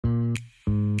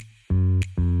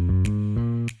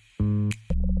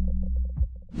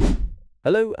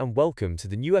Hello and welcome to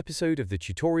the new episode of the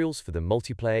tutorials for the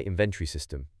multiplayer inventory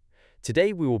system.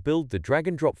 Today we will build the drag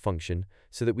and drop function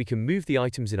so that we can move the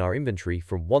items in our inventory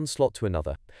from one slot to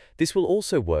another. This will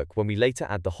also work when we later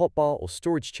add the hotbar or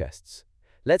storage chests.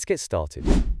 Let's get started.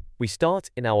 We start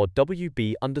in our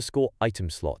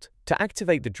WB_item slot. To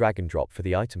activate the drag and drop for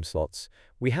the item slots,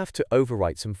 we have to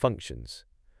overwrite some functions.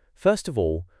 First of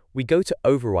all, we go to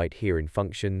overwrite here in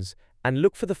functions and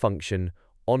look for the function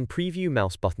on preview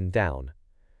mouse button down.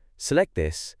 Select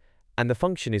this, and the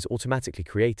function is automatically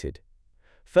created.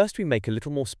 First, we make a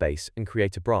little more space and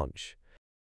create a branch.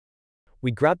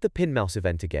 We grab the pin mouse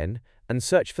event again and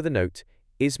search for the note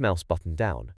is mouse button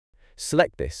down.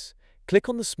 Select this, click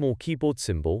on the small keyboard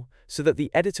symbol so that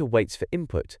the editor waits for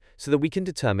input so that we can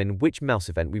determine which mouse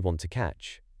event we want to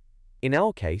catch. In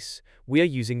our case, we are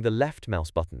using the left mouse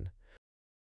button.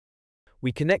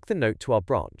 We connect the note to our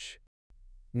branch.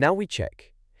 Now we check.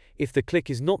 If the click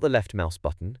is not the left mouse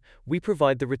button, we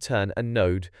provide the return a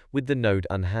node with the node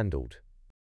unhandled.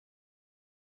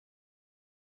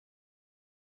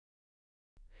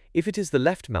 If it is the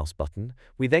left mouse button,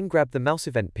 we then grab the mouse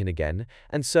event pin again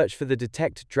and search for the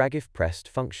detect drag if pressed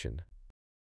function.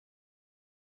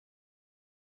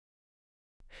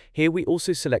 Here we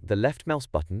also select the left mouse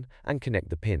button and connect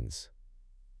the pins.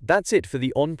 That's it for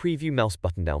the on preview mouse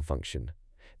button down function.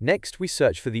 Next, we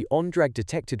search for the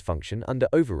onDragDetected function under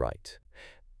Overwrite.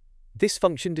 This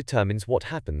function determines what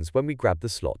happens when we grab the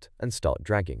slot and start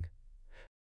dragging.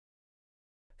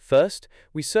 First,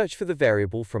 we search for the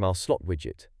variable from our slot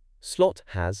widget. Slot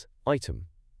has item.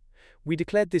 We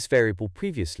declared this variable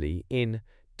previously in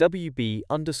WB_item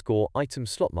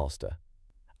slotmaster.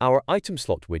 Our item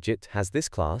slot widget has this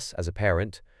class as a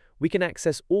parent. We can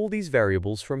access all these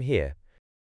variables from here.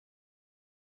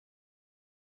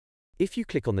 If you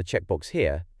click on the checkbox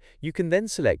here, you can then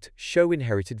select Show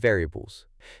Inherited Variables.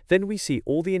 Then we see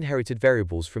all the inherited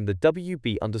variables from the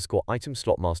WB_item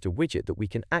slotmaster widget that we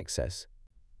can access.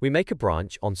 We make a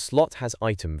branch on slot has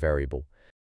item variable.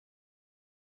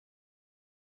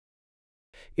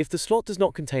 If the slot does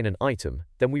not contain an item,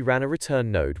 then we ran a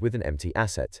return node with an empty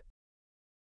asset.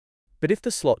 But if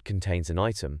the slot contains an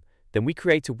item, then we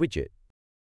create a widget.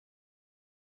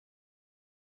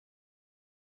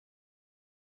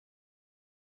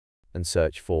 And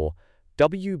search for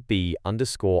WB_item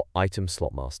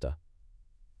slotmaster.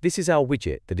 This is our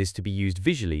widget that is to be used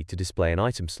visually to display an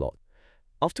item slot.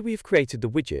 After we have created the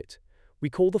widget, we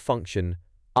call the function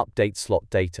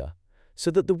updateSlotData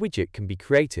so that the widget can be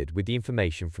created with the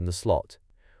information from the slot.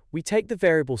 We take the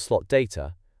variable slot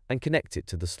data and connect it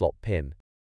to the slot pin.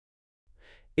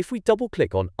 If we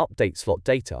double-click on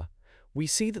updateSlotData, we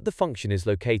see that the function is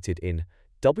located in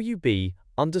WB_item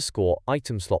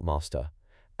slotmaster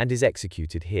and is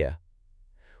executed here.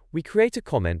 We create a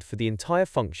comment for the entire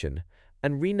function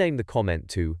and rename the comment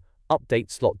to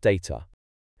updateSlotData.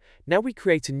 Now we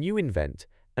create a new event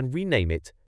and rename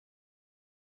it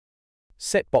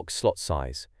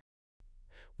setBoxSlotSize.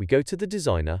 We go to the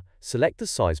designer, select the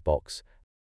size box,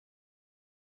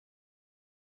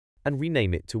 and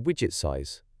rename it to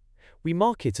widgetSize. We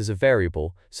mark it as a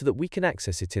variable so that we can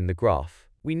access it in the graph.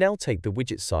 We now take the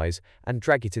widget size and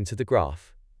drag it into the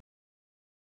graph.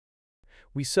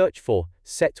 We search for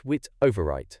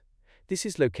setWidthOverwrite. This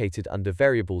is located under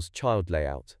Variables Child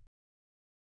Layout.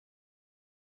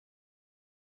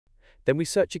 Then we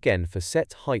search again for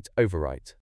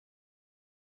setHeightOverwrite.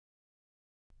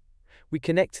 We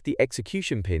connect the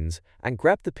execution pins and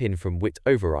grab the pin from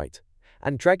widthOverwrite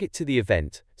and drag it to the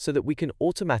event so that we can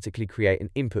automatically create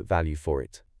an input value for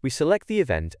it. We select the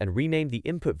event and rename the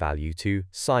input value to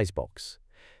SizeBox.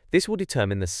 This will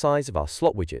determine the size of our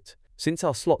slot widget. Since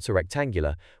our slots are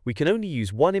rectangular, we can only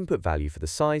use one input value for the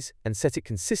size and set it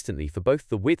consistently for both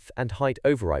the width and height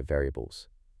override variables.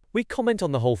 We comment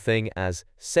on the whole thing as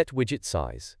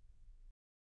setWidgetSize.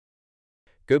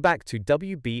 Go back to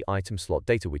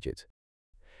WB_item_slotData widget.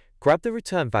 Grab the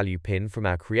return value pin from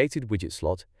our created widget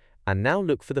slot and now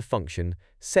look for the function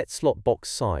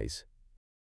setSlotBoxSize.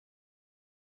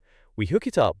 We hook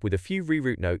it up with a few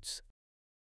reroute notes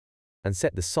and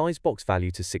set the size box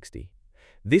value to 60.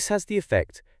 This has the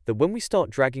effect that when we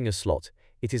start dragging a slot,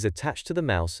 it is attached to the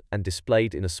mouse and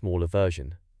displayed in a smaller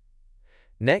version.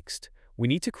 Next, we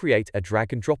need to create a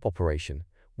drag and drop operation.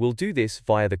 We'll do this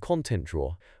via the content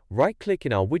drawer. Right-click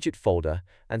in our widget folder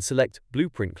and select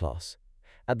Blueprint class.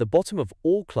 At the bottom of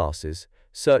all classes,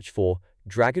 search for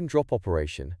drag and drop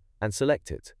operation and select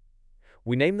it.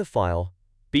 We name the file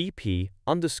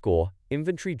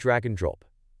BP_inventory drag and drop.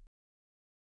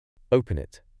 Open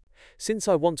it. Since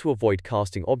I want to avoid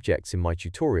casting objects in my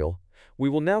tutorial, we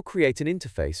will now create an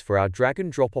interface for our drag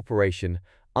and drop operation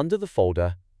under the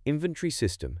folder Inventory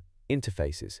System,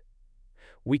 Interfaces.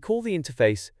 We call the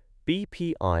interface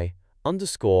BPI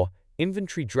underscore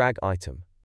inventory drag item.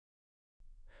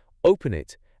 Open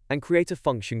it and create a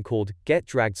function called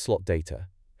getDragSlotData.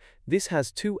 This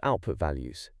has two output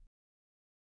values.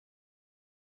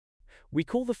 We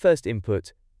call the first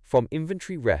input from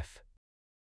inventory ref.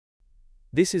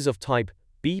 This is of type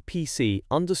BPC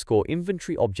underscore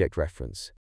inventory object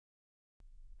reference.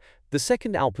 The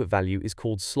second output value is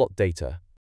called slot data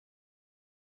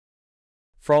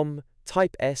from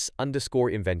type S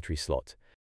underscore inventory slot.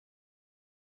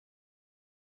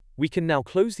 We can now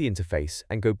close the interface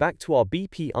and go back to our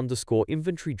BP underscore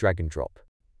inventory drag and drop.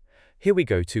 Here we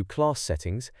go to class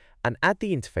settings and add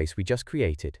the interface we just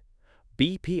created,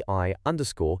 BPI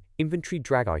underscore inventory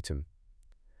drag item.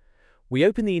 We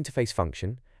open the interface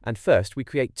function and first we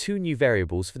create two new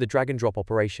variables for the drag and drop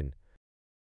operation.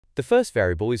 The first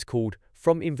variable is called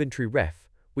from inventory ref,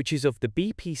 which is of the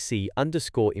BPC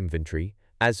underscore inventory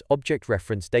as object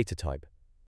reference data type.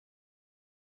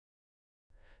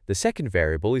 The second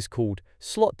variable is called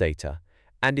slot data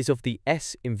and is of the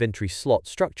S inventory slot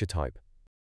structure type.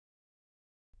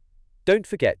 Don't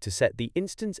forget to set the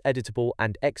instance editable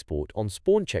and export on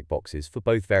spawn checkboxes for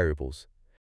both variables.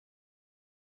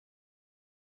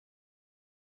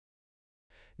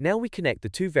 Now we connect the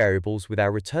two variables with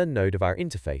our return node of our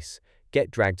interface,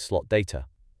 getDragSlotData.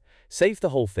 Save the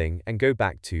whole thing and go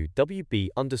back to WB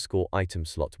underscore item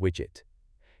slot widget.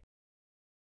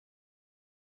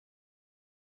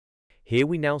 Here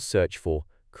we now search for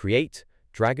create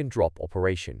drag and drop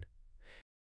operation.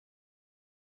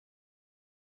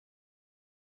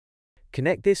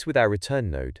 Connect this with our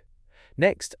return node.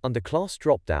 Next, under class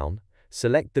dropdown,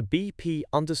 select the BP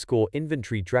underscore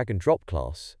inventory drag and drop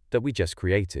class that we just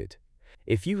created.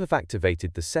 If you have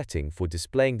activated the setting for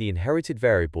displaying the inherited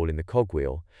variable in the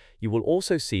cogwheel, you will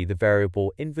also see the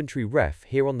variable inventory ref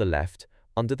here on the left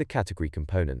under the category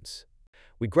components.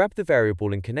 We grab the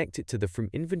variable and connect it to the from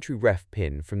inventory ref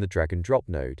pin from the drag and drop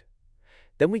node.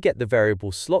 Then we get the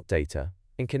variable slot data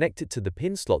and connect it to the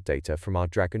pin slot data from our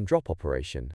drag and drop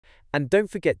operation. And don't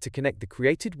forget to connect the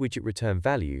created widget return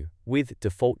value with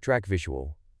default drag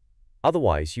visual.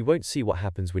 Otherwise, you won't see what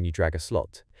happens when you drag a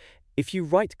slot. If you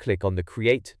right-click on the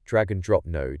Create Drag and Drop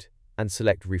node and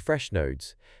select Refresh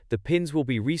Nodes, the pins will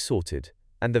be resorted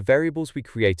and the variables we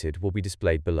created will be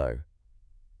displayed below.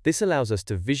 This allows us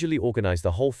to visually organize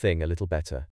the whole thing a little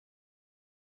better.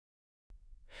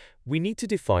 We need to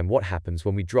define what happens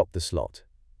when we drop the slot.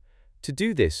 To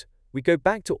do this, we go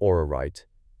back to AuraWrite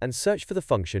and search for the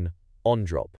function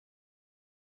onDrop.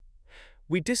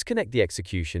 We disconnect the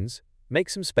executions, make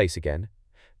some space again,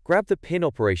 grab the pin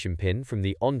operation pin from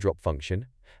the onDrop function,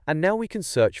 and now we can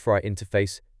search for our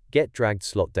interface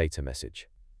getDragSlotData message.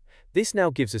 This now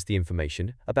gives us the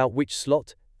information about which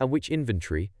slot and which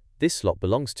inventory this slot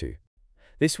belongs to.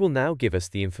 This will now give us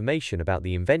the information about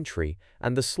the inventory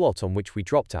and the slot on which we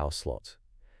dropped our slot.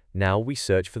 Now we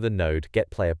search for the node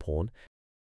getPlayerPawn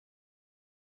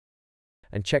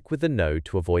and check with the node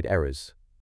to avoid errors.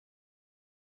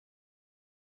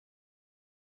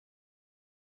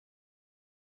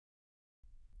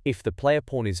 If the player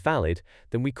pawn is valid,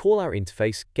 then we call our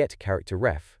interface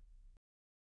getCharacterRef.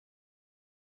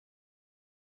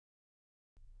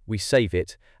 We save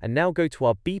it and now go to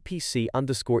our BPC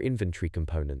underscore inventory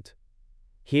component.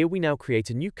 Here we now create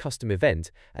a new custom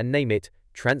event and name it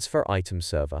Transfer Item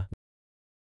Server.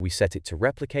 We set it to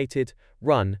Replicated,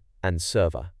 Run, and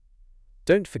Server.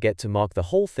 Don't forget to mark the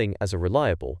whole thing as a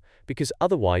reliable, because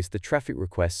otherwise the traffic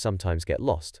requests sometimes get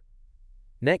lost.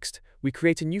 Next, we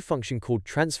create a new function called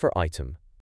Transfer Item.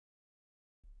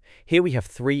 Here we have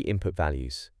three input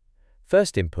values.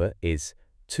 First input is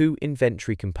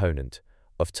toInventoryComponent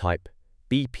of type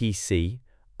BPC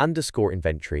underscore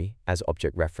inventory as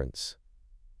object reference.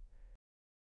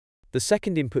 The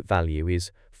second input value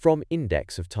is from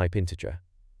index of type integer.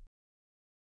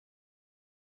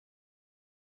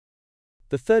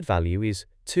 The third value is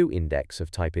toIndex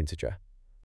of type integer.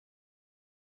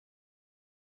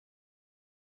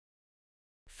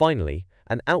 Finally,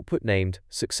 an output named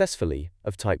successfully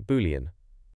of type Boolean.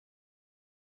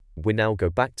 We now go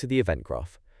back to the event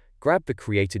graph, grab the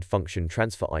created function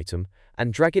transfer item,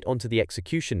 and drag it onto the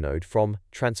execution node from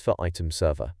transfer item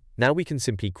server. Now we can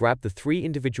simply grab the three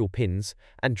individual pins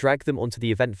and drag them onto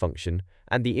the event function,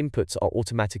 and the inputs are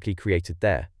automatically created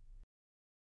there.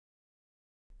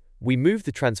 We move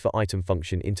the transfer item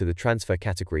function into the transfer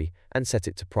category and set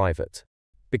it to private.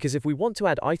 Because if we want to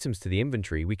add items to the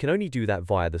inventory, we can only do that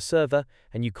via the server,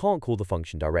 and you can't call the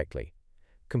function directly.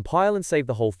 Compile and save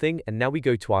the whole thing, and now we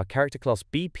go to our character class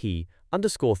BP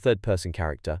underscore third person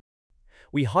character.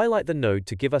 We highlight the node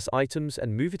to give us items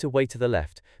and move it away to the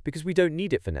left because we don't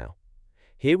need it for now.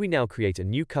 Here we now create a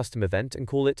new custom event and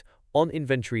call it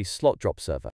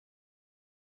onInventory_slot_drop_server.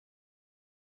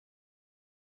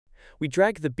 We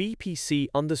drag the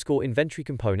BPC_inventory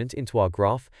component into our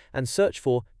graph and search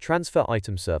for transfer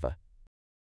item server.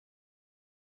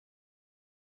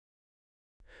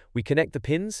 We connect the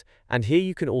pins, and here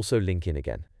you can also link in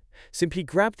again. Simply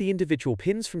grab the individual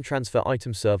pins from transfer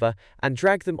item server and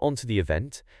drag them onto the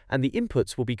event, and the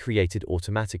inputs will be created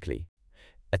automatically.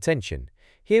 Attention!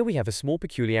 Here we have a small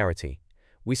peculiarity.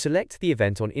 We select the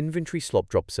event on inventory slot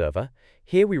drop server.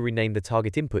 Here we rename the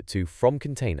target input to from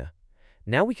container.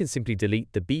 Now we can simply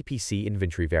delete the BPC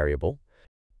inventory variable.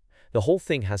 The whole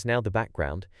thing has now the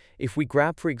background. If we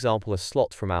grab, for example, a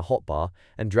slot from our hotbar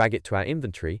and drag it to our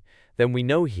inventory, then we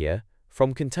know here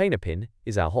from container pin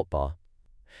is our hotbar.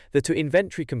 The to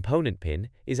inventory component pin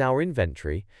is our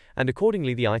inventory, and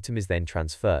accordingly the item is then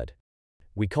transferred.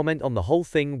 We comment on the whole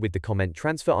thing with the comment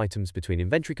transfer items between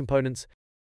inventory components.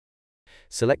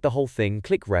 Select the whole thing,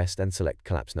 click rest and select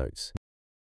collapse notes.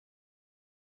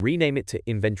 Rename it to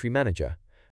inventory manager.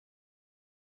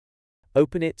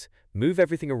 Open it, move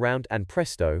everything around, and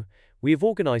presto, we have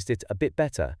organized it a bit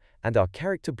better and our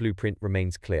character blueprint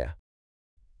remains clear.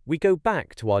 We go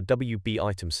back to our WB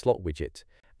item slot widget,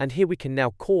 and here we can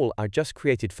now call our just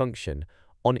created function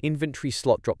on inventory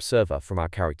slot drop server from our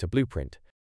character blueprint.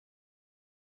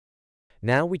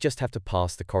 Now we just have to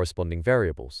pass the corresponding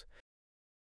variables.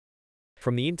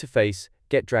 From the interface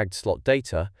get dragged slot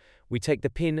data, we take the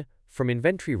pin from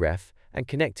inventory ref and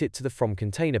connect it to the from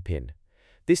container pin.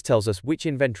 This tells us which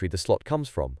inventory the slot comes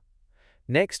from.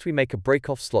 Next, we make a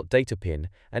break-off slot data pin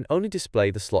and only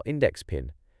display the slot index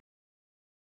pin.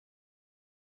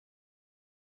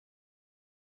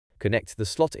 Connect the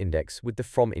slot index with the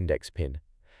from index pin.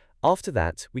 After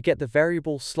that, we get the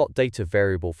variable slot data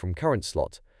variable from current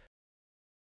slot.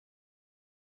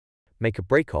 Make a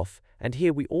break-off, and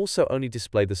here we also only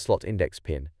display the slot index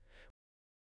pin.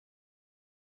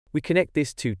 We connect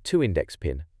this to toIndex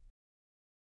pin.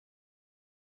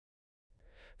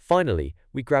 Finally,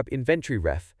 we grab inventory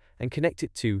ref and connect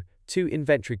it to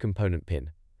toInventory component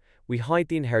pin. We hide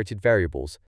the inherited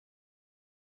variables.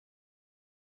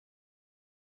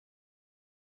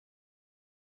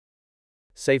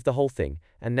 Save the whole thing,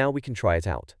 and now we can try it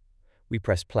out. We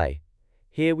press play.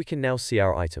 Here we can now see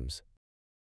our items.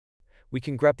 We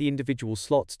can grab the individual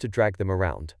slots to drag them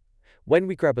around. When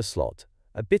we grab a slot,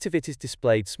 a bit of it is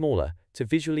displayed smaller to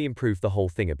visually improve the whole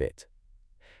thing a bit.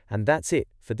 And that's it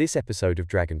for this episode of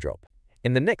Drag and Drop.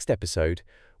 In the next episode,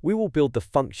 we will build the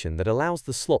function that allows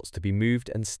the slots to be moved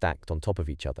and stacked on top of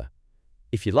each other.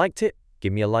 If you liked it,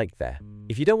 give me a like there.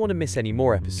 If you don't want to miss any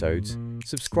more episodes,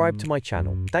 subscribe to my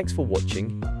channel. Thanks for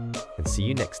watching, and see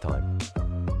you next time.